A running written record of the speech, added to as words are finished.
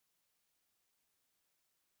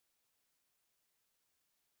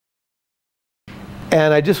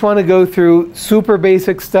And I just want to go through super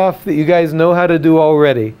basic stuff that you guys know how to do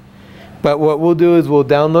already. But what we'll do is we'll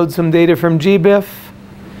download some data from GBIF,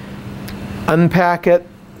 unpack it,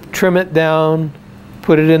 trim it down,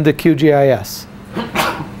 put it into QGIS.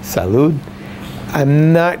 Salud.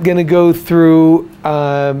 I'm not going to go through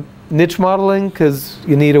niche modeling because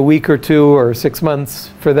you need a week or 2 or 6 months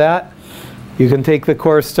for that. You can take the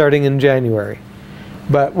course starting in January.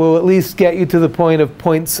 But we'll at least get you to the point of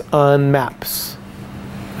points on maps.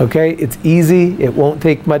 Okay, it's easy, it won't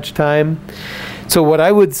take much time. So what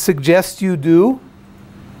I would suggest you do,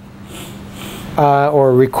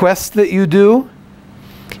 or request that you do,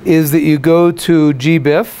 is that you go to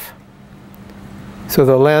GBIF. So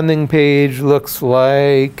the landing page looks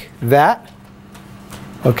like that.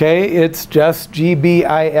 Okay, it's just gbif.org.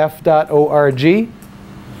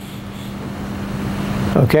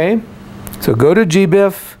 Okay, so go to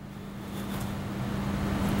GBIF.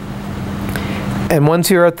 And once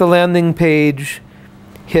you're at the landing page,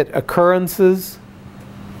 hit occurrences.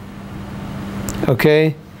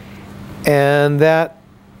 Okay, and that,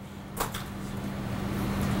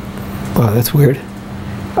 oh, that's weird.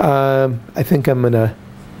 I think I'm in a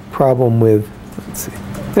problem with, let's see,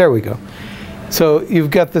 there we go. So you've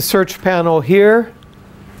got the search panel here,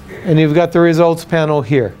 and you've got the results panel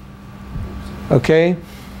here. Okay?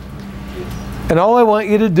 And all I want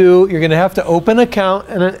you to do, you're going to have to open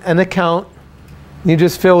an account. You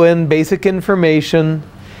just fill in basic information,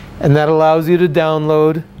 and that allows you to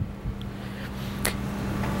download.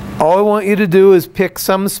 All I want you to do is pick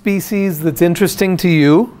some species that's interesting to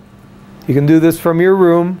you. You can do this from your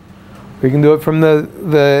room, or you can do it from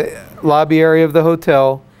the lobby area of the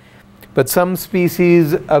hotel. But some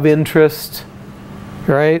species of interest,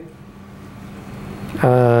 right?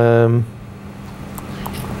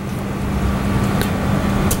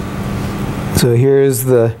 So here's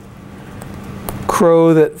the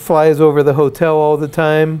crow that flies over the hotel all the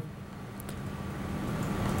time.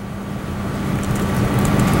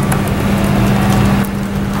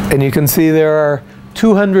 And you can see there are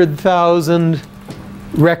 200,000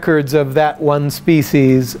 records of that one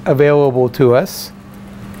species available to us.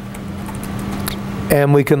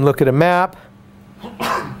 And we can look at a map.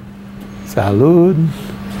 Salud.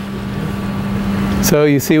 So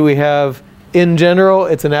you see we have, in general,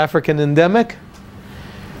 it's an African endemic.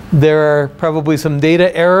 There are probably some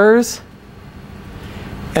data errors.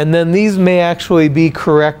 And then these may actually be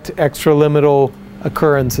correct extraliminal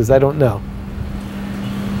occurrences. I don't know.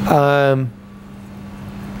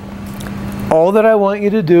 All that I want you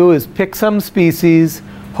to do is pick some species,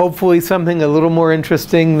 hopefully something a little more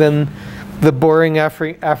interesting than the boring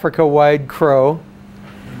Africa-wide crow.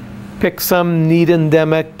 Pick some neat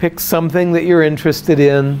endemic, pick something that you're interested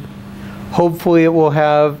in. Hopefully it will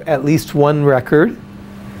have at least one record.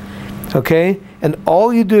 Okay? And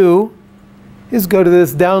all you do is go to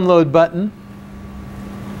this download button.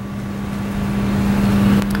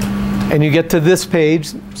 And you get to this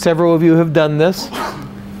page. Several of you have done this.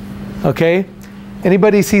 Okay?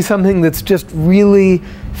 Anybody see something that's just really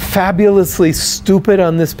fabulously stupid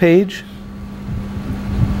on this page?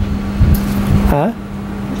 Huh?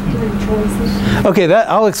 Okay,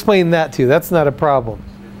 I'll explain that to you. That's not a problem.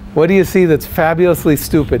 What do you see that's fabulously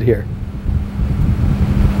stupid here?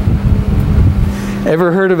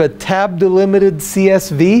 Ever heard of a tab delimited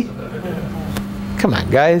CSV? Come on,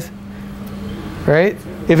 guys. Right?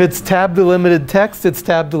 If it's tab delimited text, it's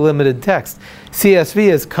tab delimited text. CSV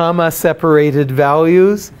is comma separated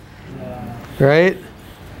values. Right?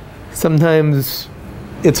 Sometimes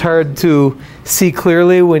it's hard to see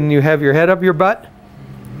clearly when you have your head up your butt.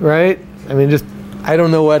 Right? I mean, just, I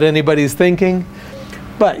don't know what anybody's thinking.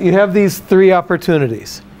 But you have these 3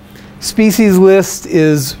 opportunities. Species list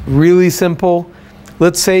is really simple.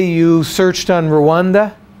 Let's say you searched on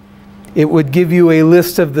Rwanda. It would give you a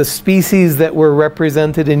list of the species that were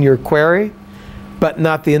represented in your query, but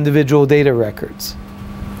not the individual data records.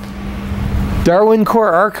 Darwin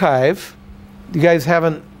Core Archive, you guys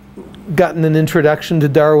haven't gotten an introduction to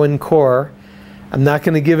Darwin Core. I'm not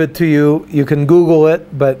going to give it to you. You can Google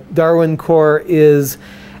it, but Darwin Core is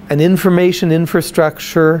an information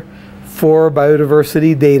infrastructure for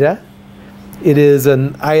biodiversity data. It is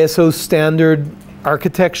an ISO standard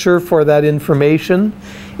architecture for that information.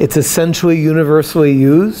 It's essentially universally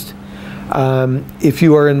used. If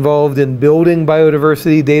you are involved in building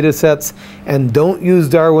biodiversity data sets and don't use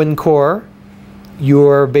Darwin Core,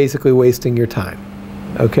 you're basically wasting your time.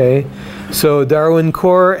 Okay? So Darwin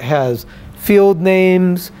Core has field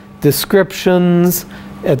names, descriptions,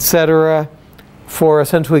 etc., for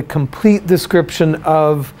essentially complete description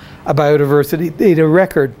of a biodiversity data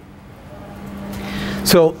record.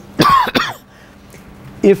 So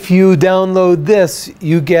If you download this,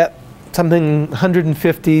 you get something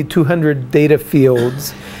 150, 200 data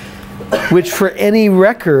fields, which for any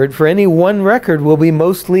record, for any one record, will be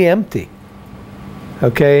mostly empty.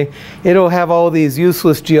 Okay? It'll have all these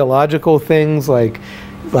useless geological things like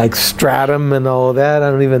stratum and all of that.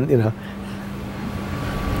 I don't even, you know.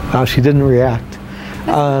 Oh, she didn't react.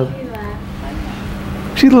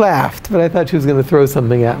 She laughed, but I thought she was going to throw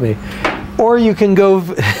something at me. Or you can go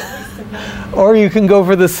or you can go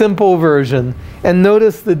for the simple version and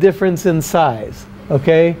notice the difference in size,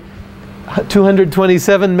 okay?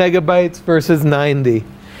 227 megabytes versus 90.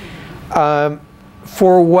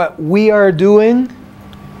 For what we are doing,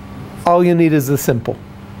 all you need is the simple,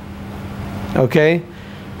 okay?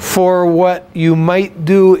 For what you might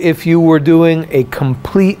do if you were doing a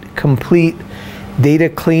complete data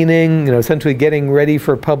cleaning, you know, essentially getting ready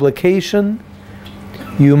for publication,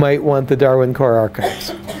 you might want the Darwin Core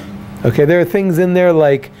Archives. Okay, there are things in there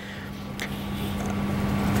like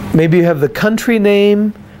maybe you have the country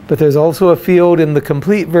name, but there's also a field in the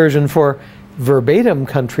complete version for verbatim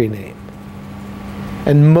country name.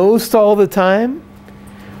 And most all the time,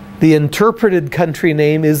 the interpreted country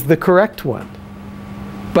name is the correct one,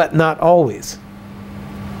 but not always.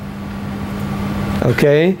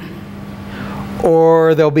 Okay?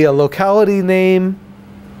 Or there'll be a locality name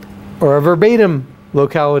or a verbatim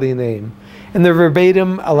locality name. And the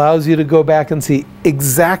verbatim allows you to go back and see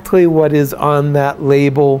exactly what is on that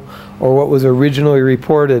label or what was originally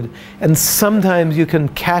reported. And sometimes you can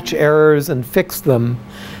catch errors and fix them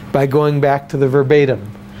by going back to the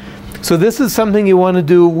verbatim. So this is something you want to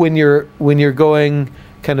do when you're going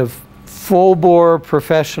kind of full bore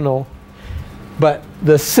professional. But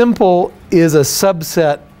the simple is a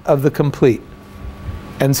subset of the complete.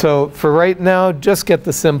 And so for right now, just get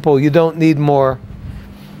the simple. You don't need more.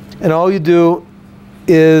 And all you do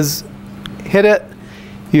is hit it.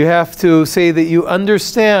 You have to say that you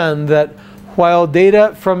understand that while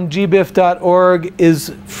data from gbif.org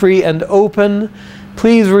is free and open,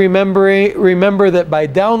 please remember that by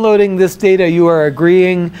downloading this data, you are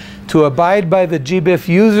agreeing to abide by the gbif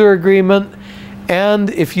user agreement,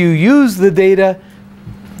 and if you use the data,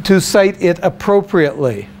 to cite it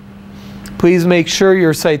appropriately. Please make sure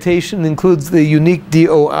your citation includes the unique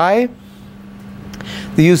DOI.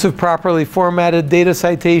 The use of properly formatted data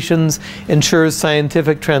citations ensures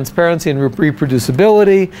scientific transparency and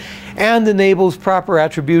reproducibility and enables proper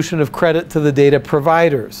attribution of credit to the data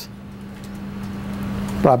providers.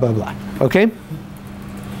 Blah, blah, blah. Okay?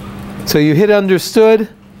 So you hit understood,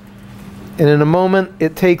 and in a moment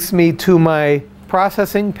it takes me to my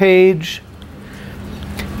processing page.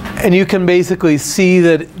 And you can basically see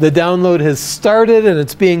that the download has started and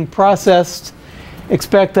it's being processed.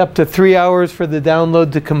 Expect up to 3 hours for the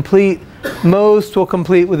download to complete. Most will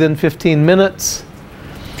complete within 15 minutes.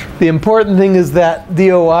 The important thing is that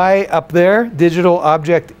DOI up there, Digital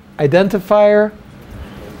Object Identifier.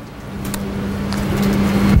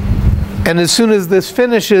 And as soon as this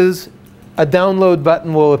finishes, a download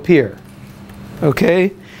button will appear.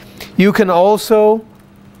 Okay? You can also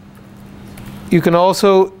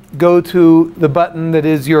go to the button that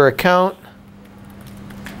is your account.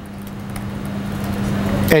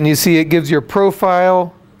 And you see it gives your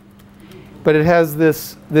profile, but it has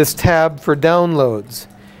this tab for downloads.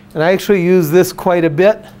 And I actually use this quite a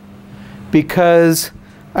bit because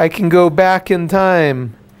I can go back in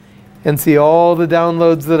time and see all the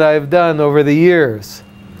downloads that I've done over the years.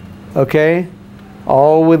 Okay?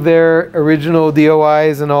 All with their original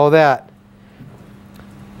DOIs and all that.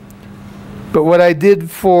 But what I did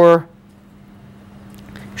for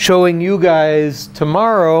showing you guys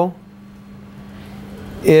tomorrow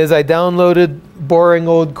is I downloaded boring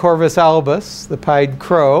old Corvus albus, the pied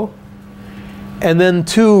crow, and then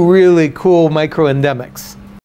 2 really cool microendemics.